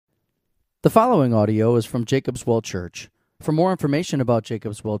The following audio is from Jacob's Well Church. For more information about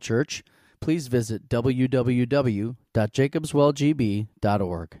Jacob's Well Church, please visit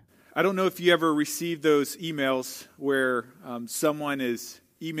www.jacobswellgb.org. I don't know if you ever received those emails where someone is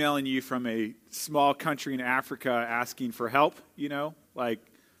emailing you from a small country in Africa asking for help, like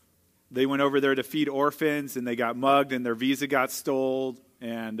they went over there to feed orphans and they got mugged and their visa got stolen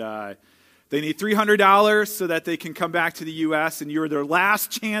and they need $300 so that they can come back to the U.S. and you're their last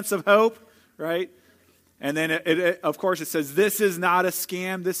chance of hope, right? And then, of course, it says, this is not a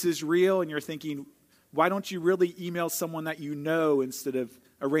scam, this is real. And you're thinking, why don't you really email someone that you know instead of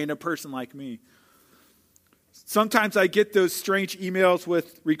a random person like me? Sometimes I get those strange emails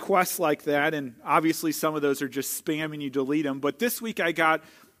with requests like that, and obviously some of those are just spam and you delete them. But this week I got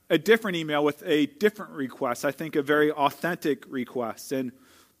a different email with a different request, I think a very authentic request. And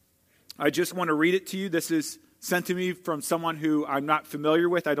I just want to read it to you. This is sent to me from someone who I'm not familiar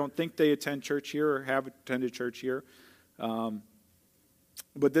with. I don't think they attend church here or have attended church here.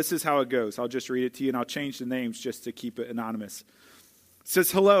 But this is how it goes. I'll just read it to you, and I'll change the names just to keep it anonymous. It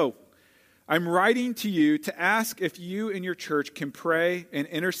says, "Hello, I'm writing to you to ask if you and your church can pray and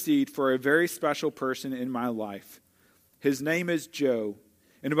intercede for a very special person in my life. His name is Joe,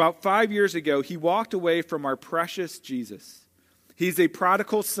 and about 5 years ago, he walked away from our precious Jesus. He's a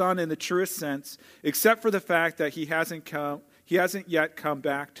prodigal son in the truest sense, except for the fact that he hasn't yet come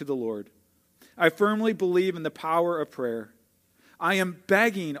back to the Lord. I firmly believe in the power of prayer. I am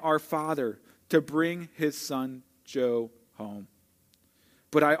begging our Father to bring his son Joe home.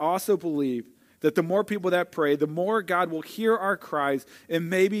 But I also believe that the more people that pray, the more God will hear our cries, and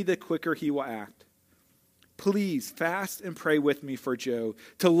maybe the quicker he will act. Please fast and pray with me for Joe,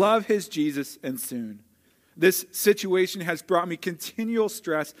 to love his Jesus and soon. This situation has brought me continual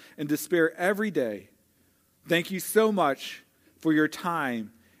stress and despair every day. Thank you so much for your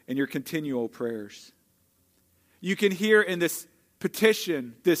time and your continual prayers." You can hear in this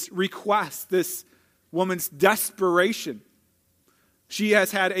petition, this request, this woman's desperation. She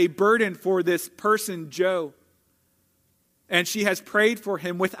has had a burden for this person, Joe, and she has prayed for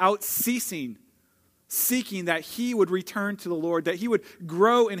him without ceasing, seeking that he would return to the Lord, that he would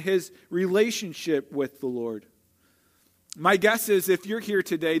grow in his relationship with the Lord. My guess is if you're here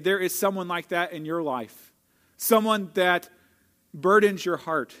today, there is someone like that in your life. Someone that burdens your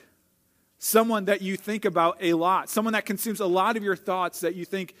heart. Someone that you think about a lot. Someone that consumes a lot of your thoughts that you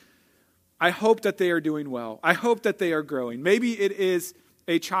think, I hope that they are doing well. I hope that they are growing. Maybe it is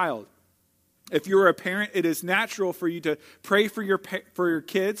a child. If you're a parent, it is natural for you to pray for your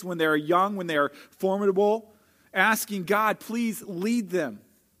kids when they are young, when they are formidable, asking God, please lead them.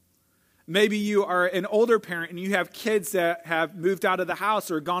 Maybe you are an older parent and you have kids that have moved out of the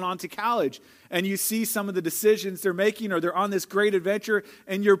house or gone on to college, and you see some of the decisions they're making, or they're on this great adventure,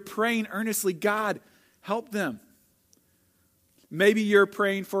 and you're praying earnestly, God, help them. Maybe you're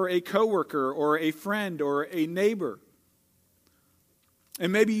praying for a coworker or a friend or a neighbor.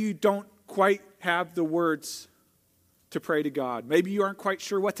 And maybe you don't quite have the words to pray to God. Maybe you aren't quite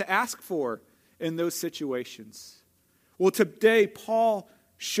sure what to ask for in those situations. Well, today, Paul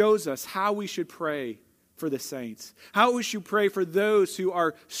shows us how we should pray for the saints, how we should pray for those who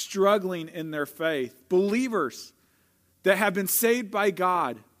are struggling in their faith, believers that have been saved by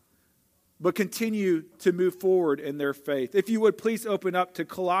God, but continue to move forward in their faith. If you would please open up to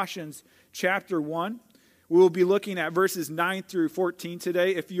Colossians chapter 1. We will be looking at verses 9 through 14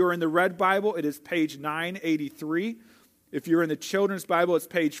 today. If you're in the Red Bible, it is page 983. If you're in the Children's Bible, it's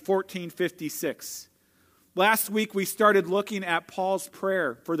page 1456. Last week, we started looking at Paul's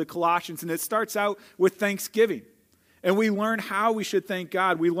prayer for the Colossians, and it starts out with thanksgiving. And we learned how we should thank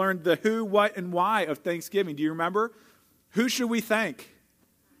God. We learned the who, what, and why of thanksgiving. Do you remember? Who should we thank?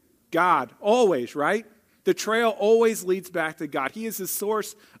 God, always, right? The trail always leads back to God. He is the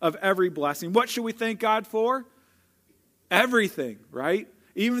source of every blessing. What should we thank God for? Everything, right?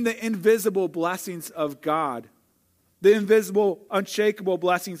 Even the invisible blessings of God. The invisible, unshakable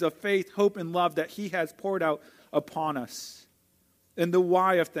blessings of faith, hope, and love that he has poured out upon us. And the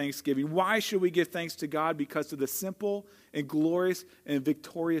why of thanksgiving. Why should we give thanks to God? Because of the simple and glorious and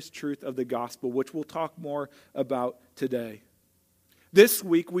victorious truth of the gospel, which we'll talk more about today. This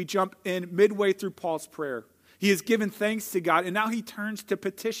week, we jump in midway through Paul's prayer. He has given thanks to God, and now he turns to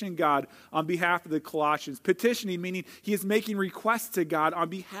petition God on behalf of the Colossians. Petitioning, meaning he is making requests to God on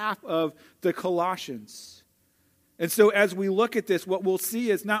behalf of the Colossians. And so as we look at this, what we'll see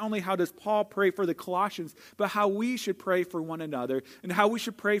is not only how does Paul pray for the Colossians, but how we should pray for one another, and how we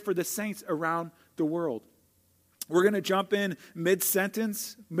should pray for the saints around the world. We're going to jump in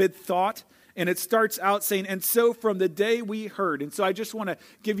mid-sentence, mid-thought, And it starts out saying, and so from the day we heard. And so I just want to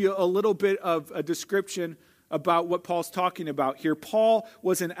give you a little bit of a description about what Paul's talking about here. Paul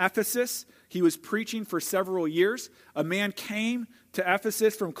was in Ephesus. He was preaching for several years. A man came to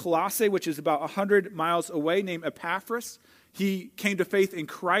Ephesus from Colossae, which is about 100 miles away, named Epaphras. He came to faith in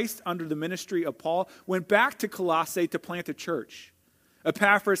Christ under the ministry of Paul, went back to Colossae to plant a church.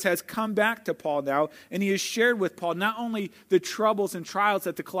 Epaphras has come back to Paul now, and he has shared with Paul not only the troubles and trials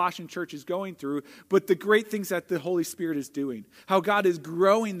that the Colossian church is going through, but the great things that the Holy Spirit is doing, how God is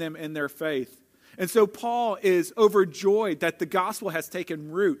growing them in their faith. And so Paul is overjoyed that the gospel has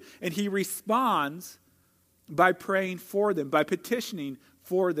taken root, and he responds by praying for them, by petitioning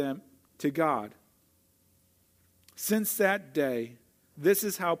for them to God. Since that day, this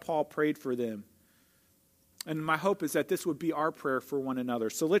is how Paul prayed for them. And my hope is that this would be our prayer for one another.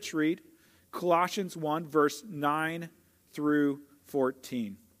 So let's read Colossians 1, verse 9 through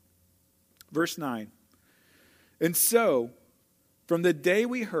 14. Verse 9. And so, from the day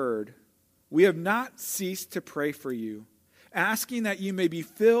we heard, we have not ceased to pray for you, asking that you may be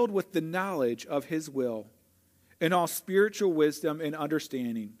filled with the knowledge of his will, in all spiritual wisdom and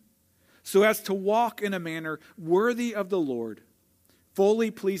understanding, so as to walk in a manner worthy of the Lord,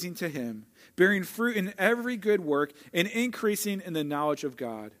 fully pleasing to him, bearing fruit in every good work and increasing in the knowledge of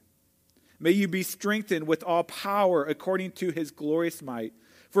God. May you be strengthened with all power according to his glorious might,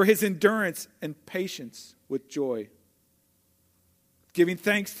 for his endurance and patience with joy, giving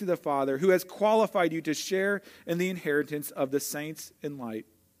thanks to the Father who has qualified you to share in the inheritance of the saints in light.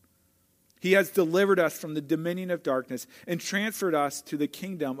 He has delivered us from the dominion of darkness and transferred us to the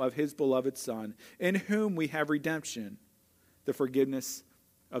kingdom of his beloved Son, in whom we have redemption, the forgiveness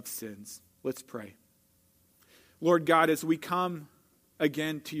of sins. Let's pray. Lord God, as we come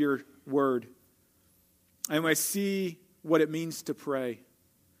again to your word, and I see what it means to pray,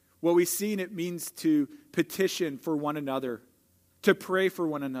 what we see it means to petition for one another, to pray for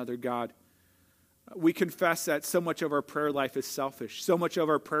one another, God. We confess that so much of our prayer life is selfish. So much of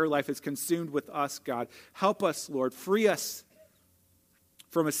our prayer life is consumed with us, God. Help us, Lord. Free us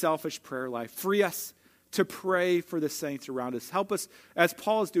from a selfish prayer life. Free us to pray for the saints around us. Help us, as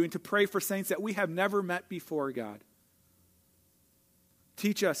Paul is doing, to pray for saints that we have never met before, God.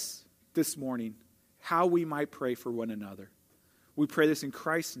 Teach us this morning how we might pray for one another. We pray this in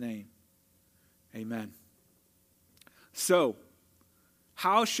Christ's name. Amen. So,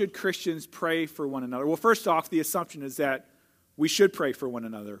 how should Christians pray for one another? Well, first off, the assumption is that we should pray for one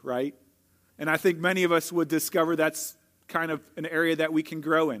another, right? And I think many of us would discover that's kind of an area that we can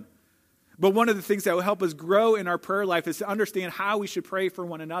grow in. But one of the things that will help us grow in our prayer life is to understand how we should pray for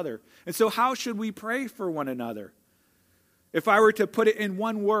one another. And so how should we pray for one another? If I were to put it in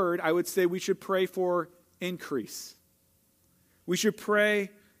one word, I would say we should pray for increase. We should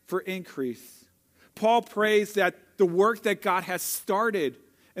pray for increase. Paul prays that the work that God has started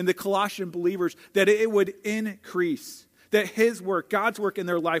in the Colossian believers, that it would increase. That his work, God's work in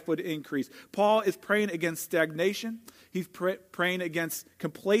their life would increase. Paul is praying against stagnation. He's praying against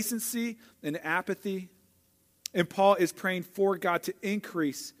complacency and apathy. And Paul is praying for God to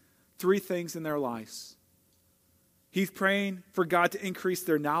increase three things in their lives. He's praying for God to increase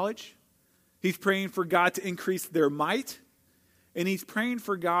their knowledge. He's praying for God to increase their might. And he's praying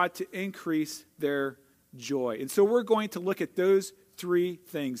for God to increase their joy. And so we're going to look at those three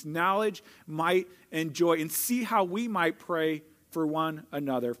things: knowledge, might, and joy, and see how we might pray for one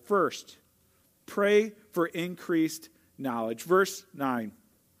another. First, pray for increased knowledge. Verse 9.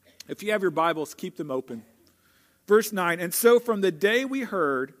 If you have your Bibles, keep them open. Verse 9. And so from the day we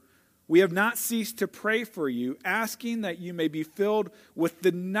heard, we have not ceased to pray for you, asking that you may be filled with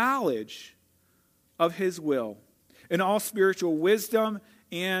the knowledge of his will, in all spiritual wisdom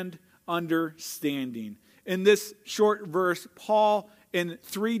and understanding. In this short verse, Paul, in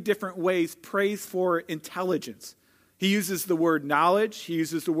three different ways, prays for intelligence. He uses the word knowledge, he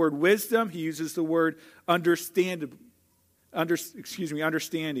uses the word wisdom, he uses the word understanding.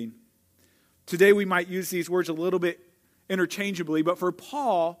 Today we might use these words a little bit interchangeably, but for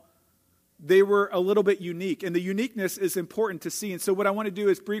Paul, they were a little bit unique, and the uniqueness is important to see. And so what I want to do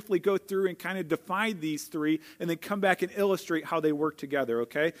is briefly go through and kind of define these three and then come back and illustrate how they work together,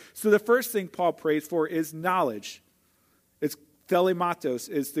 okay? So the first thing Paul prays for is knowledge. It's thelematos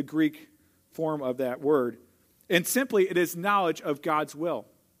is the Greek form of that word. And simply, it is knowledge of God's will,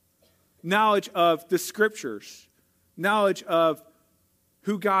 knowledge of the Scriptures, knowledge of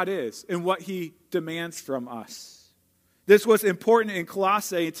who God is and what he demands from us. This was important in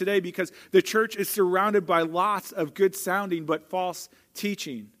Colossae today because the church is surrounded by lots of good sounding but false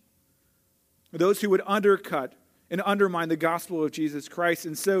teaching. Those who would undercut and undermine the gospel of Jesus Christ.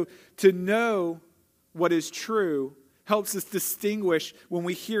 And so to know what is true helps us distinguish when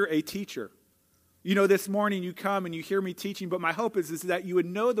we hear a teacher. You know, this morning you come and you hear me teaching, but my hope is that you would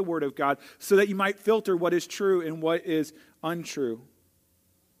know the Word of God so that you might filter what is true and what is untrue.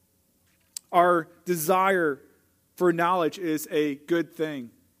 Our desire for knowledge is a good thing.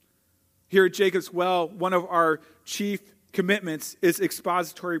 Here at Jacob's Well, one of our chief commitments is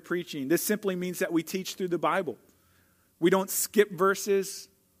expository preaching. This simply means that we teach through the Bible. We don't skip verses.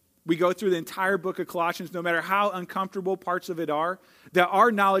 We go through the entire book of Colossians, no matter how uncomfortable parts of it are, that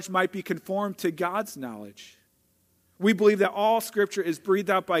our knowledge might be conformed to God's knowledge. We believe that all Scripture is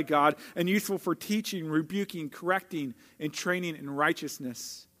breathed out by God and useful for teaching, rebuking, correcting, and training in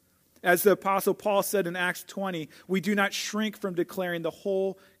righteousness. As the Apostle Paul said in Acts 20, we do not shrink from declaring the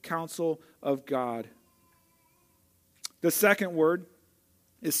whole counsel of God. The second word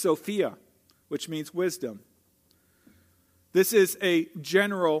is Sophia, which means wisdom. This is a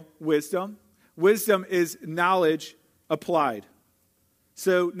general wisdom. Wisdom is knowledge applied.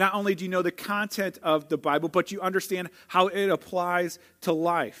 So not only do you know the content of the Bible, but you understand how it applies to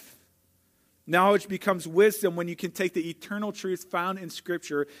life. Knowledge becomes wisdom when you can take the eternal truth found in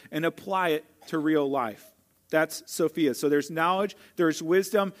Scripture and apply it to real life. That's Sophia. So there's knowledge, there's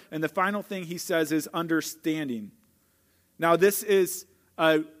wisdom, and the final thing he says is understanding. Now this is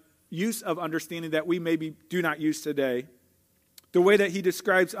a use of understanding that we maybe do not use today. The way that he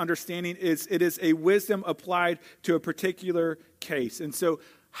describes understanding is it is a wisdom applied to a particular case. And so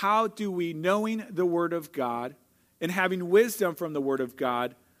how do we, knowing the Word of God and having wisdom from the Word of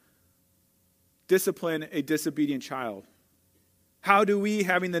God, discipline a disobedient child? How do we,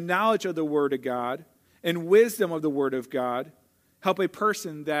 having the knowledge of the Word of God and wisdom of the Word of God, help a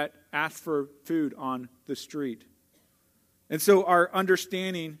person that asks for food on the street? And so our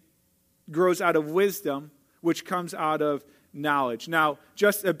understanding grows out of wisdom, which comes out of knowledge. Now,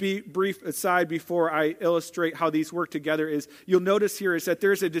 just a brief aside before I illustrate how these work together is, you'll notice here is that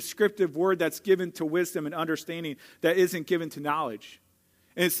there's a descriptive word that's given to wisdom and understanding that isn't given to knowledge.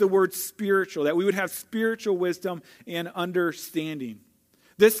 And it's the word spiritual, that we would have spiritual wisdom and understanding.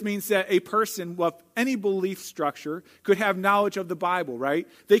 This means that a person with any belief structure could have knowledge of the Bible, right?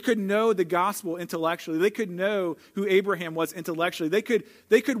 They could know the gospel intellectually. They could know who Abraham was intellectually. They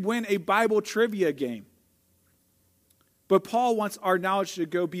could win a Bible trivia game. But Paul wants our knowledge to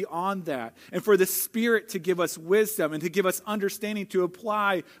go beyond that, and for the Spirit to give us wisdom and to give us understanding to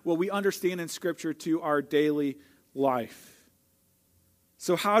apply what we understand in Scripture to our daily life.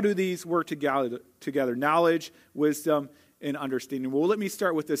 So how do these work together? Knowledge, wisdom, and understanding. Well, let me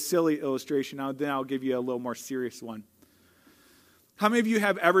start with a silly illustration. Then I'll give you a little more serious one. How many of you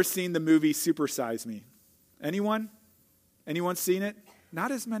have ever seen the movie Super Size Me? Anyone? Anyone seen it?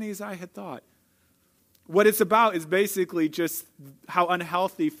 Not as many as I had thought. What it's about is basically just how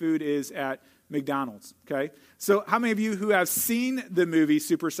unhealthy food is at McDonald's, okay? So how many of you who have seen the movie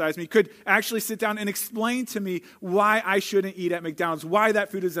Super Size Me could actually sit down and explain to me why I shouldn't eat at McDonald's, why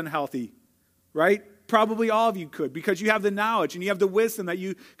that food is unhealthy, right? Probably all of you could, because you have the knowledge and you have the wisdom that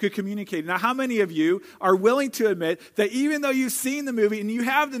you could communicate. Now, how many of you are willing to admit that even though you've seen the movie and you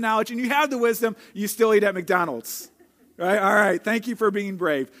have the knowledge and you have the wisdom, you still eat at McDonald's? Right? All right. Thank you for being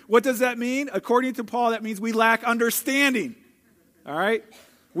brave. What does that mean? According to Paul, that means we lack understanding. All right?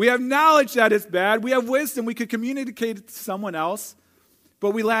 We have knowledge that is bad. We have wisdom. We could communicate it to someone else.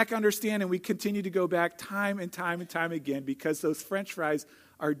 But we lack understanding. We continue to go back time and time and time again because those French fries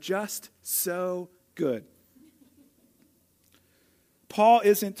are just so good. Paul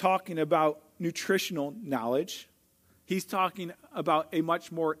isn't talking about nutritional knowledge. He's talking about a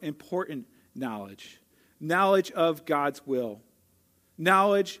much more important knowledge. Knowledge of God's will.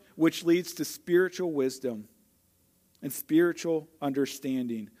 Knowledge which leads to spiritual wisdom and spiritual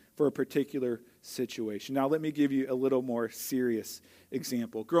understanding for a particular situation. Now, let me give you a little more serious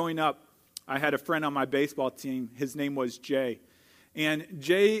example. Growing up, I had a friend on my baseball team. His name was Jay. And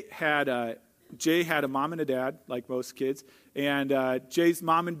Jay had a mom and a dad, like most kids. And Jay's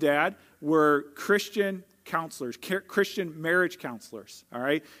mom and dad were Christian counselors, Christian marriage counselors, all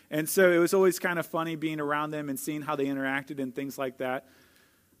right? And so it was always kind of funny being around them and seeing how they interacted and things like that.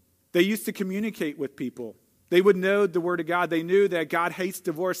 They used to communicate with people. They would know the Word of God. They knew that God hates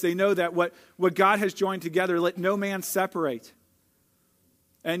divorce. They know that what God has joined together, let no man separate.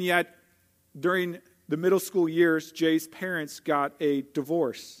 And yet, during the middle school years, Jay's parents got a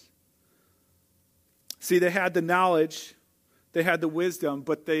divorce. See, they had the knowledge, they had the wisdom,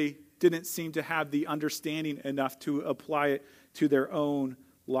 but they didn't seem to have the understanding enough to apply it to their own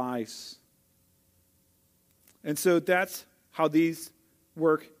lives. And so that's how these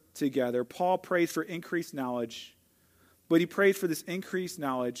work together. Paul prays for increased knowledge But he prays for this increased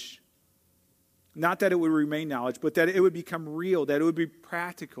knowledge, not that it would remain knowledge, but that it would become real, that it would be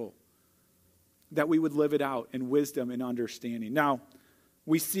practical, that we would live it out in wisdom and understanding. Now,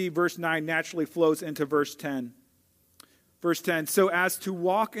 we see verse 9 naturally flows into verse 10. Verse 10, so as to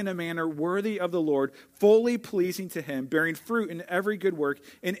walk in a manner worthy of the Lord, fully pleasing to him, bearing fruit in every good work,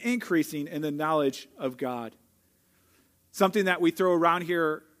 and increasing in the knowledge of God. Something that we throw around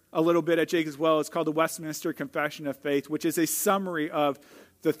here a little bit at Jacob's Well is called the Westminster Confession of Faith, which is a summary of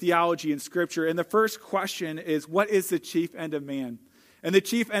the theology in Scripture. And the first question is, what is the chief end of man? And the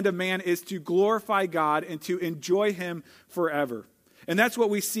chief end of man is to glorify God and to enjoy him forever. And that's what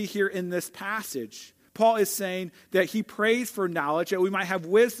we see here in this passage. Paul is saying that he prays for knowledge, that we might have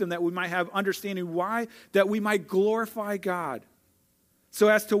wisdom, that we might have understanding. Why? That we might glorify God. So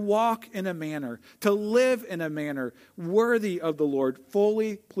as to walk in a manner, to live in a manner worthy of the Lord,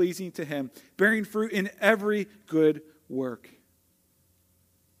 fully pleasing to him, bearing fruit in every good work.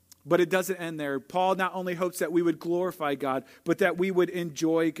 But it doesn't end there. Paul not only hopes that we would glorify God, but that we would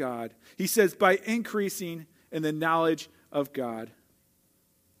enjoy God. He says, by increasing in the knowledge of God.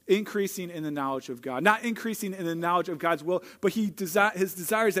 Increasing in the knowledge of God. Not increasing in the knowledge of God's will, but his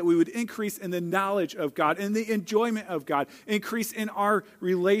desire is that we would increase in the knowledge of God, in the enjoyment of God, increase in our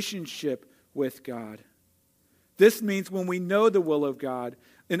relationship with God. This means when we know the will of God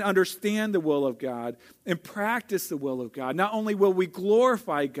and understand the will of God and practice the will of God, not only will we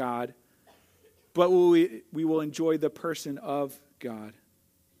glorify God, but we will enjoy the person of God.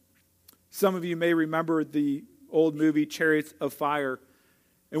 Some of you may remember the old movie Chariots of Fire,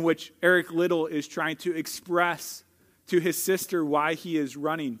 in which Eric Liddell is trying to express to his sister why he is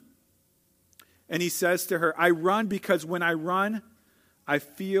running. And he says to her, I run because when I run, I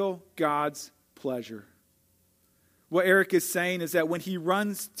feel God's pleasure. What Eric is saying is that when he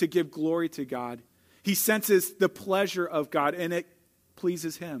runs to give glory to God, he senses the pleasure of God, and it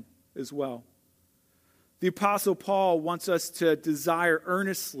pleases him as well. The Apostle Paul wants us to desire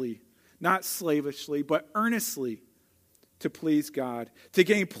earnestly, not slavishly, but earnestly, to please God, to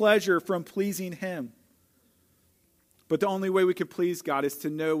gain pleasure from pleasing him. But the only way we can please God is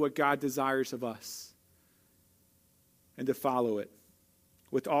to know what God desires of us and to follow it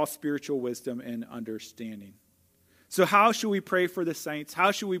with all spiritual wisdom and understanding. So how should we pray for the saints?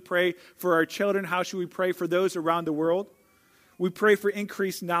 How should we pray for our children? How should we pray for those around the world? We pray for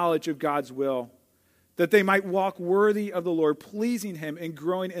increased knowledge of God's will, that they might walk worthy of the Lord, pleasing him and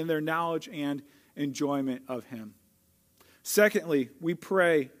growing in their knowledge and enjoyment of him. Secondly, we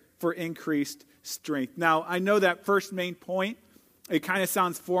pray for increased strength. Now, I know that first main point, it kind of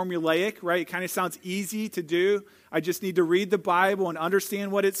sounds formulaic, right? It kind of sounds easy to do. I just need to read the Bible and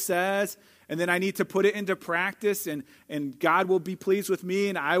understand what it says, and then I need to put it into practice, and God will be pleased with me,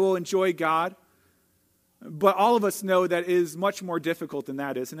 and I will enjoy God. But all of us know that it is much more difficult than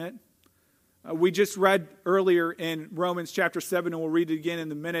that, isn't it? We just read earlier in Romans chapter 7, and we'll read it again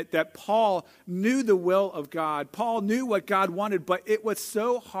in a minute, that Paul knew the will of God. Paul knew what God wanted, but it was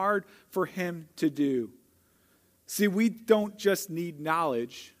so hard for him to do. See, we don't just need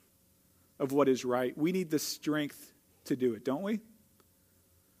knowledge of what is right. We need the strength to do it, don't we?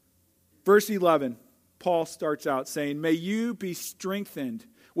 Verse 11, Paul starts out saying, may you be strengthened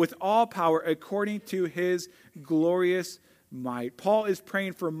with all power according to his glorious might. Paul is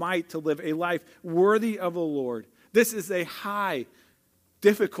praying for might to live a life worthy of the Lord. This is a high,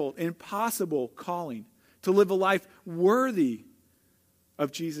 difficult, impossible calling, to live a life worthy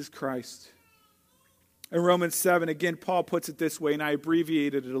of Jesus Christ. In Romans 7, again, Paul puts it this way, and I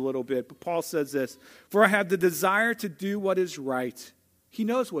abbreviated it a little bit, but Paul says this, for I have the desire to do what is right. He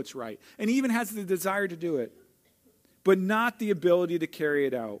knows what's right, and he even has the desire to do it, but not the ability to carry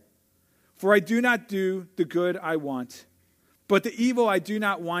it out. For I do not do the good I want, but the evil I do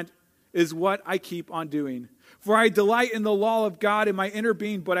not want is what I keep on doing. For I delight in the law of God in my inner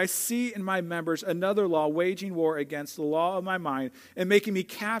being, but I see in my members another law waging war against the law of my mind and making me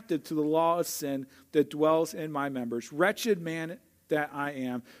captive to the law of sin that dwells in my members. Wretched man that I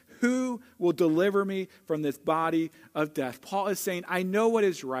am, who will deliver me from this body of death? Paul is saying, I know what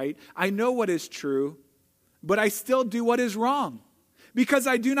is right, I know what is true, but I still do what is wrong because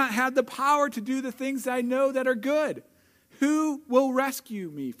I do not have the power to do the things I know that are good. Who will rescue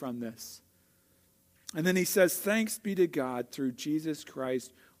me from this? And then he says, thanks be to God through Jesus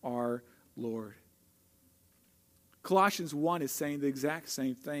Christ our Lord. Colossians 1 is saying the exact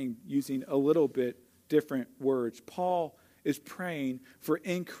same thing using a little bit different words. Paul is praying for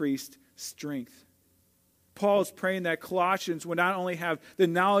increased strength. Paul is praying that Colossians will not only have the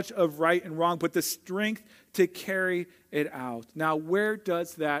knowledge of right and wrong, but the strength to carry it out. Now, where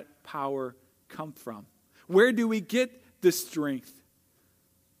does that power come from? Where do we get the strength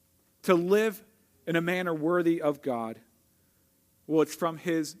to live in a manner worthy of God? Well, it's from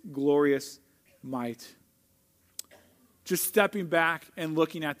his glorious might. Just stepping back and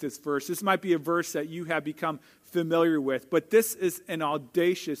looking at this verse, this might be a verse that you have become familiar with, but this is an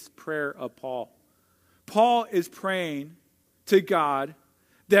audacious prayer of Paul. Paul is praying to God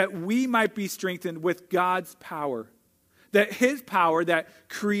that we might be strengthened with God's power, that his power that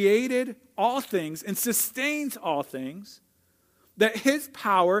created all things and sustains all things, that his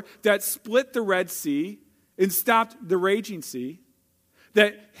power that split the Red Sea and stopped the raging sea,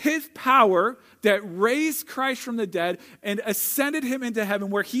 that his power that raised Christ from the dead and ascended him into heaven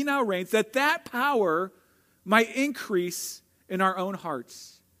where he now reigns, that power might increase in our own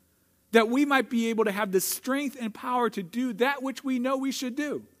hearts, that we might be able to have the strength and power to do that which we know we should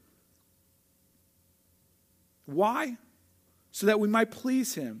do. Why? So that we might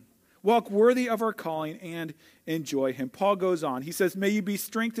please him, walk worthy of our calling, and enjoy him. Paul goes on. He says, may you be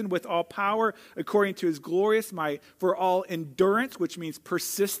strengthened with all power according to his glorious might for all endurance, which means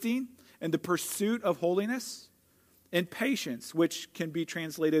persisting in the pursuit of holiness, and patience, which can be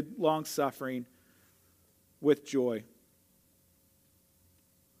translated long-suffering, with joy.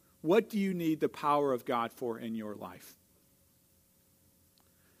 What do you need the power of God for in your life?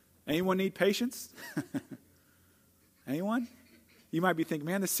 Anyone need patience? Anyone? You might be thinking,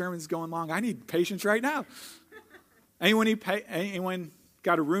 man, this sermon's going long. I need patience right now. Anyone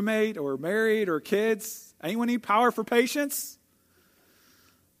got a roommate or married or kids? Anyone need power for patience?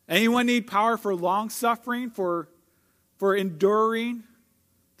 Anyone need power for long-suffering, for enduring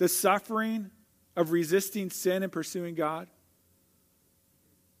the suffering of resisting sin and pursuing God?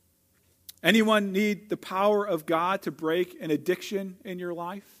 Anyone need the power of God to break an addiction in your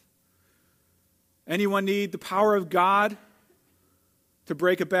life? Anyone need the power of God to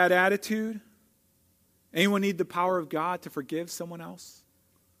break a bad attitude? Anyone need the power of God to forgive someone else?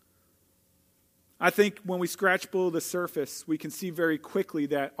 I think when we scratch below the surface, we can see very quickly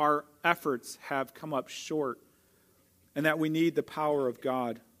that our efforts have come up short and that we need the power of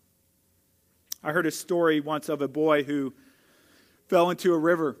God. I heard a story once of a boy who fell into a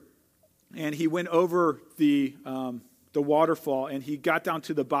river, and he went over the waterfall, and he got down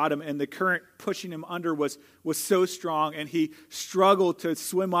to the bottom, and the current pushing him under was so strong, and he struggled to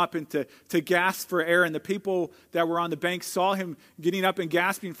swim up and to gasp for air, and the people that were on the bank saw him getting up and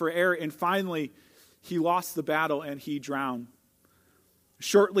gasping for air, and finally he lost the battle and he drowned.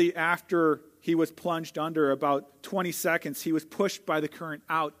 Shortly after he was plunged under, about 20 seconds, he was pushed by the current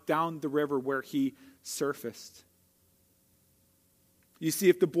out down the river where he surfaced. You see,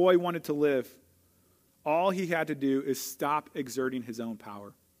 if the boy wanted to live, all he had to do is stop exerting his own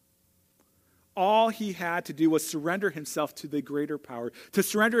power. All he had to do was surrender himself to the greater power, to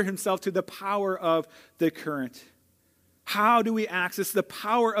surrender himself to the power of the current. How do we access the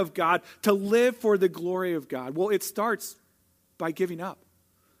power of God to live for the glory of God? Well, it starts by giving up.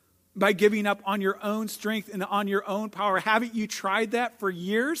 By giving up on your own strength and on your own power. Haven't you tried that for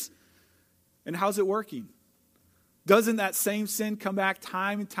years? And how's it working? Doesn't that same sin come back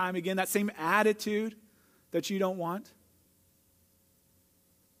time and time again? That same attitude that you don't want?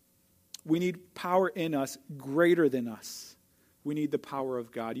 We need power in us greater than us. We need the power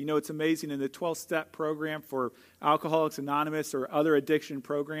of God. You know, it's amazing in the 12-step program for Alcoholics Anonymous or other addiction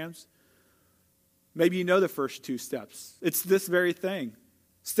programs. Maybe you know the first 2 steps. It's this very thing.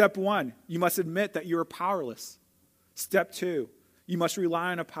 Step 1, you must admit that you are powerless. Step 2, you must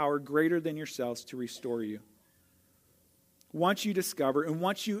rely on a power greater than yourselves to restore you. Once you discover and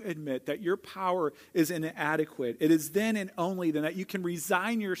once you admit that your power is inadequate, it is then and only then that you can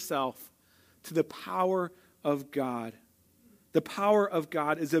resign yourself to the power of God. The power of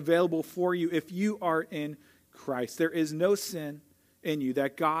God is available for you if you are in Christ. There is no sin in you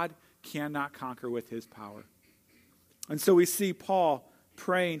that God cannot conquer with his power. And so we see Paul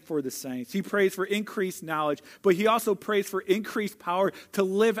praying for the saints. He prays for increased knowledge, but he also prays for increased power to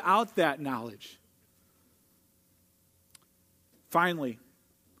live out that knowledge. Finally,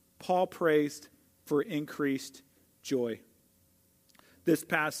 Paul prays for increased joy. This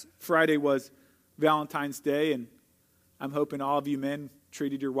past Friday was Valentine's Day, and I'm hoping all of you men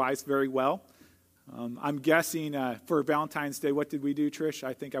treated your wives very well. I'm guessing for Valentine's Day, what did we do, Trish?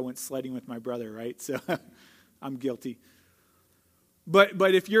 I think I went sledding with my brother, right? So I'm guilty. But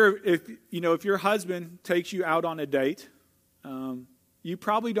if your husband takes you out on a date, you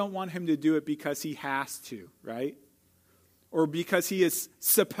probably don't want him to do it because he has to, right? Or because he is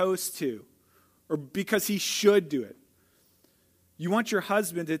supposed to, or because he should do it. You want your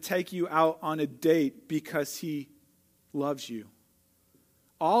husband to take you out on a date because he loves you.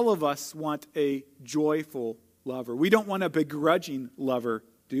 All of us want a joyful lover. We don't want a begrudging lover,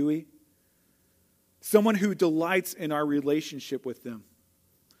 do we? Someone who delights in our relationship with them.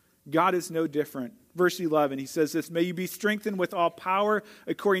 God is no different. Verse 11, he says this, may you be strengthened with all power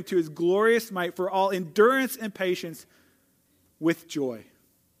according to his glorious might for all endurance and patience with joy.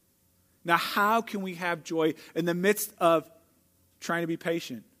 Now, how can we have joy in the midst of trying to be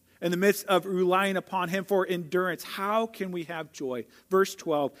patient? In the midst of relying upon him for endurance, how can we have joy? Verse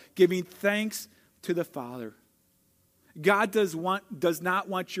 12, giving thanks to the Father. God does not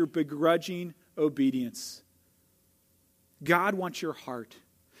want your begrudging obedience. God wants your heart.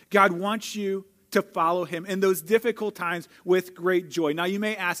 God wants you to follow him in those difficult times with great joy. Now you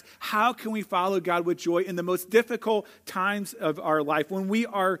may ask, how can we follow God with joy in the most difficult times of our life when we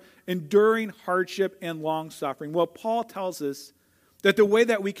are enduring hardship and long suffering? Well, Paul tells us that the way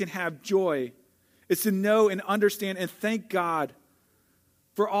that we can have joy is to know and understand and thank God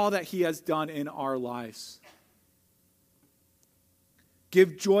for all that he has done in our lives.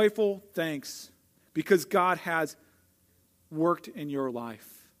 Give joyful thanks because God has worked in your life.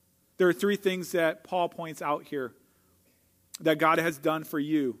 There are three things that Paul points out here that God has done for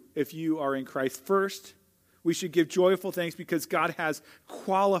you if you are in Christ. First, we should give joyful thanks because God has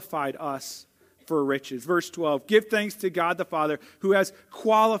qualified us for riches. Verse 12, give thanks to God the Father who has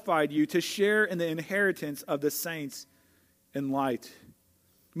qualified you to share in the inheritance of the saints in light.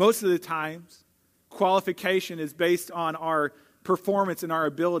 Most of the times, qualification is based on our performance and our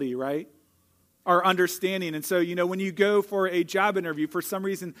ability, right? Our understanding. And so, when you go for a job interview, for some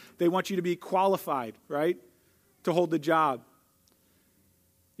reason, they want you to be qualified, right? To hold the job.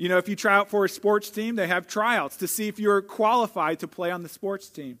 If you try out for a sports team, they have tryouts to see if you're qualified to play on the sports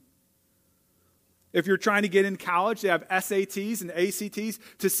team. If you're trying to get in college, they have SATs and ACTs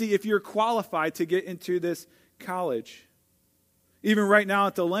to see if you're qualified to get into this college. Even right now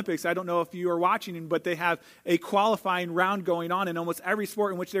at the Olympics, I don't know if you are watching, but they have a qualifying round going on in almost every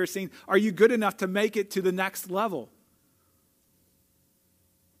sport in which they're saying, are you good enough to make it to the next level?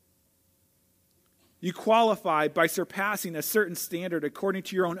 You qualify by surpassing a certain standard according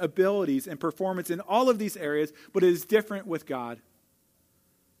to your own abilities and performance in all of these areas, but it is different with God.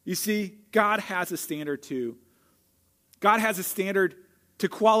 You see, God has a standard too. God has a standard to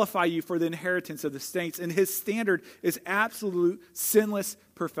qualify you for the inheritance of the saints. And his standard is absolute sinless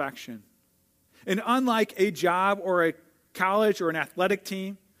perfection. And unlike a job or a college or an athletic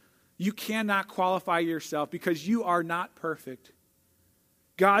team, you cannot qualify yourself because you are not perfect.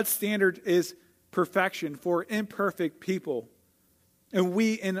 God's standard is perfection for imperfect people. And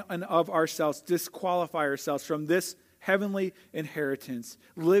we in and of ourselves disqualify ourselves from this heavenly inheritance,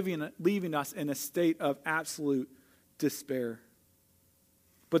 leaving us in a state of absolute despair.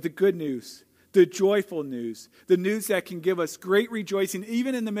 But the good news, the joyful news, the news that can give us great rejoicing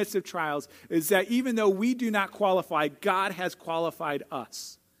even in the midst of trials is that even though we do not qualify, God has qualified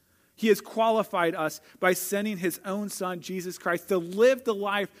us. He has qualified us by sending his own son, Jesus Christ, to live the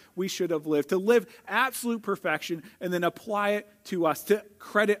life we should have lived, to live absolute perfection and then apply it to us, to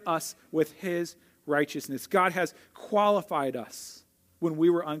credit us with his righteousness. God has qualified us when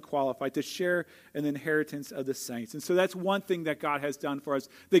we were unqualified to share in the inheritance of the saints. And so that's one thing that God has done for us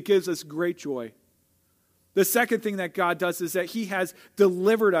that gives us great joy. The second thing that God does is that he has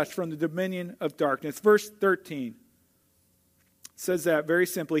delivered us from the dominion of darkness. Verse 13 says that very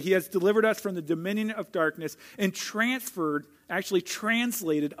simply. He has delivered us from the dominion of darkness and translated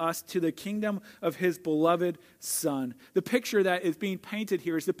us to the kingdom of his beloved Son. The picture that is being painted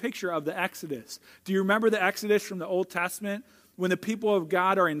here is the picture of the Exodus. Do you remember the Exodus from the Old Testament? When the people of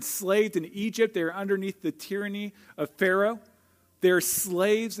God are enslaved in Egypt, they are underneath the tyranny of Pharaoh. They are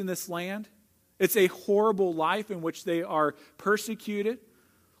slaves in this land. It's a horrible life in which they are persecuted.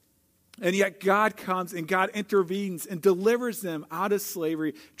 And yet God comes and God intervenes and delivers them out of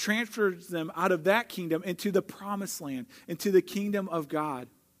slavery, transfers them out of that kingdom into the promised land, into the kingdom of God.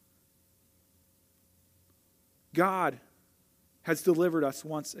 God has delivered us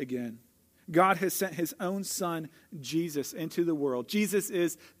once again. God has sent his own son, Jesus, into the world. Jesus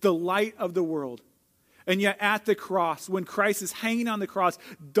is the light of the world. And yet at the cross, when Christ is hanging on the cross,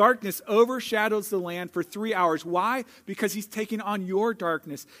 darkness overshadows the land for 3 hours. Why? Because he's taking on your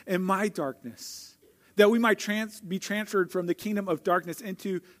darkness and my darkness. That we might be transferred from the kingdom of darkness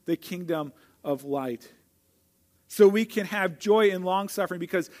into the kingdom of light. So we can have joy in long suffering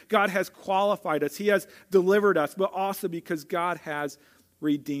because God has qualified us. He has delivered us, but also because God has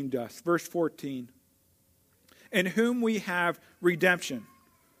redeemed us. Verse 14. In whom we have redemption,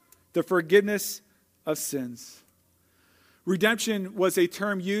 the forgiveness of sins. Redemption was a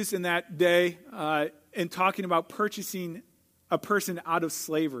term used in that day in talking about purchasing a person out of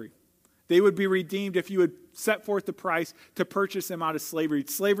slavery. They would be redeemed if you would set forth the price to purchase them out of slavery.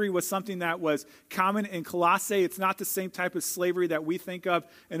 Slavery was something that was common in Colossae. It's not the same type of slavery that we think of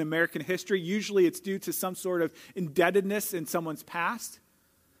in American history. Usually it's due to some sort of indebtedness in someone's past.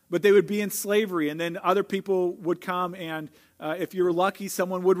 But they would be in slavery, and then other people would come, and if you were lucky,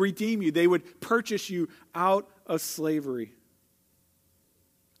 someone would redeem you. They would purchase you out of slavery.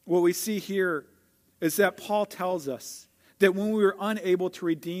 What we see here is that Paul tells us that when we were unable to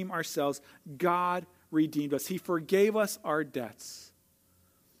redeem ourselves, God redeemed us. He forgave us our debts.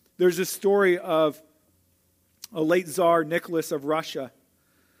 There's a story of a late Tsar, Nicholas of Russia,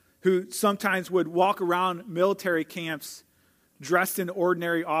 who sometimes would walk around military camps dressed in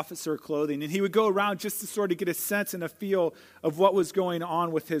ordinary officer clothing. And he would go around just to sort of get a sense and a feel of what was going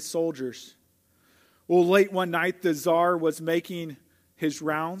on with his soldiers. Well, late one night, the Tsar was making his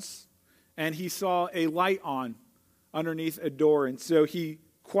rounds, and he saw a light on underneath a door. And so he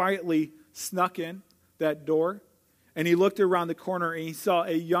quietly snuck in that door, and he looked around the corner, and he saw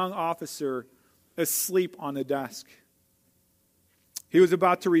a young officer asleep on the desk. He was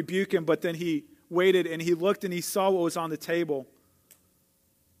about to rebuke him, but then he waited, and he looked, and he saw what was on the table.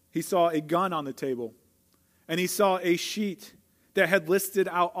 He saw a gun on the table, and he saw a sheet that had listed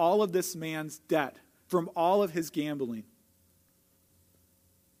out all of this man's debt from all of his gambling.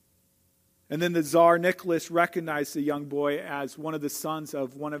 And then the Tsar Nicholas recognized the young boy as one of the sons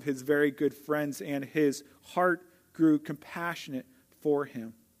of one of his very good friends, and his heart grew compassionate for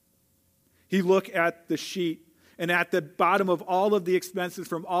him. He looked at the sheet, and at the bottom of all of the expenses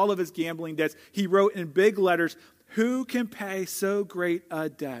from all of his gambling debts, he wrote in big letters, "Who can pay so great a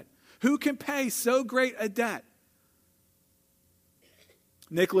debt? Who can pay so great a debt?"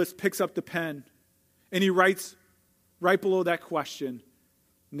 Nicholas picks up the pen, and he writes right below that question,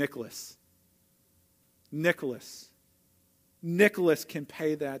 Nicholas. Nicholas. Nicholas can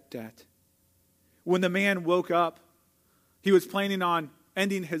pay that debt. When the man woke up, he was planning on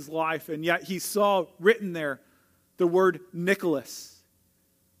ending his life, and yet he saw written there the word Nicholas.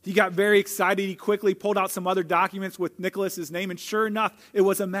 He got very excited. He quickly pulled out some other documents with Nicholas's name, and sure enough, it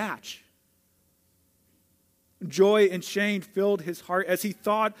was a match. Joy and shame filled his heart as he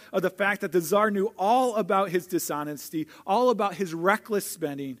thought of the fact that the Tsar knew all about his dishonesty, all about his reckless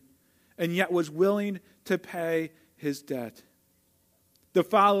spending, and yet was willing to pay his debt. The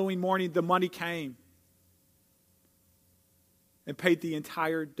following morning, the money came and paid the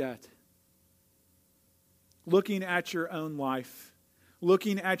entire debt. Looking at your own life,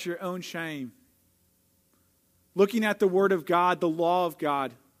 looking at your own shame, looking at the Word of God, the law of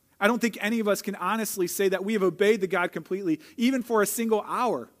God, I don't think any of us can honestly say that we have obeyed the God completely, even for a single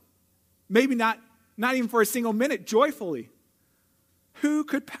hour. Maybe not even for a single minute, joyfully. Who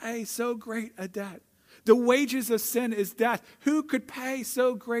could pay so great a debt? The wages of sin is death. Who could pay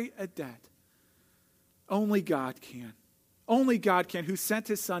so great a debt? Only God can. Only God can, who sent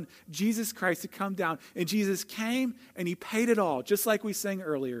his Son, Jesus Christ, to come down. And Jesus came and he paid it all, just like we sang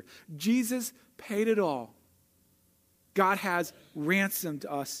earlier. Jesus paid it all. God has ransomed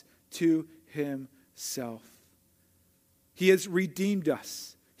us to himself. He has redeemed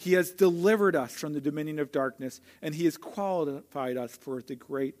us. He has delivered us from the dominion of darkness, and he has qualified us for the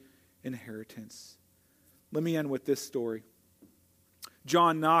great inheritance. Let me end with this story.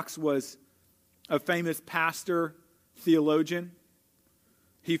 John Knox was a famous pastor, theologian.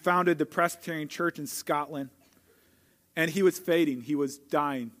 He founded the Presbyterian Church in Scotland, and he was fading. He was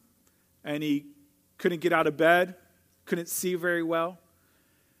dying, and he couldn't get out of bed, couldn't see very well.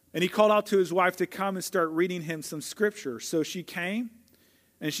 And he called out to his wife to come and start reading him some scripture. So she came,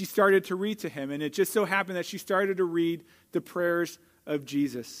 and she started to read to him. And it just so happened that she started to read the prayers of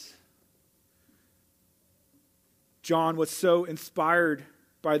Jesus. John was so inspired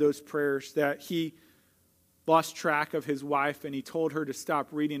by those prayers that he lost track of his wife, and he told her to stop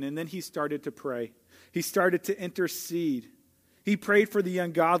reading. And then he started to pray. He started to intercede. He prayed for the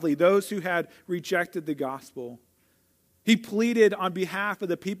ungodly, those who had rejected the gospel. He pleaded on behalf of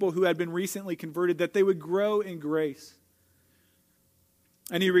the people who had been recently converted that they would grow in grace.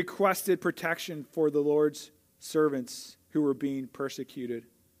 And he requested protection for the Lord's servants who were being persecuted.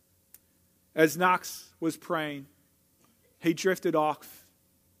 As Knox was praying, he drifted off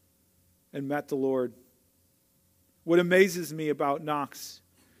and met the Lord. What amazes me about Knox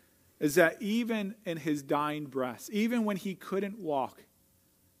is that even in his dying breath, even when he couldn't walk,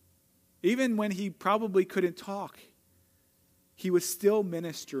 even when he probably couldn't talk, he was still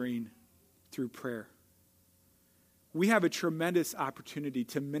ministering through prayer. We have a tremendous opportunity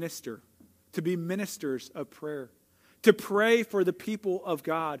to minister, to be ministers of prayer, to pray for the people of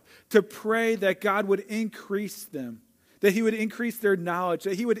God, to pray that God would increase them, that he would increase their knowledge,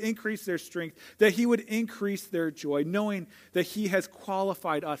 that he would increase their strength, that he would increase their joy, knowing that he has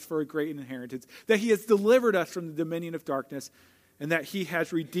qualified us for a great inheritance, that he has delivered us from the dominion of darkness, and that he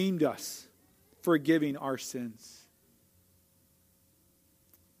has redeemed us, forgiving our sins.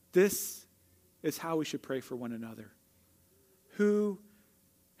 This is how we should pray for one another. Who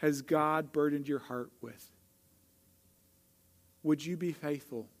has God burdened your heart with? Would you be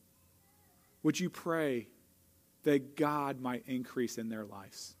faithful? Would you pray that God might increase in their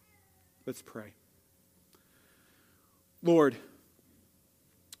lives? Let's pray. Lord,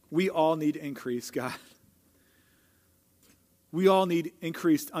 we all need increase, God. We all need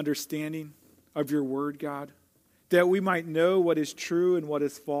increased understanding of your word, God, that we might know what is true and what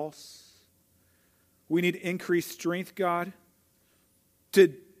is false. We need increased strength, God,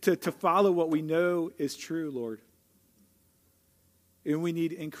 to follow what we know is true, Lord. And we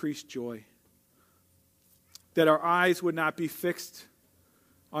need increased joy. That our eyes would not be fixed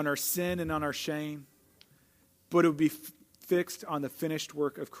on our sin and on our shame, but it would be fixed on the finished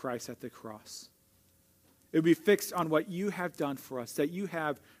work of Christ at the cross. It would be fixed on what you have done for us, that you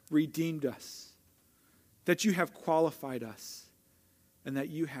have redeemed us, that you have qualified us, and that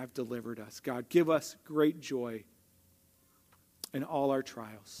you have delivered us. God, give us great joy in all our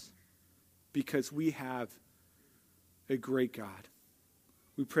trials, because we have a great God.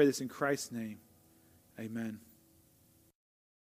 We pray this in Christ's name. Amen.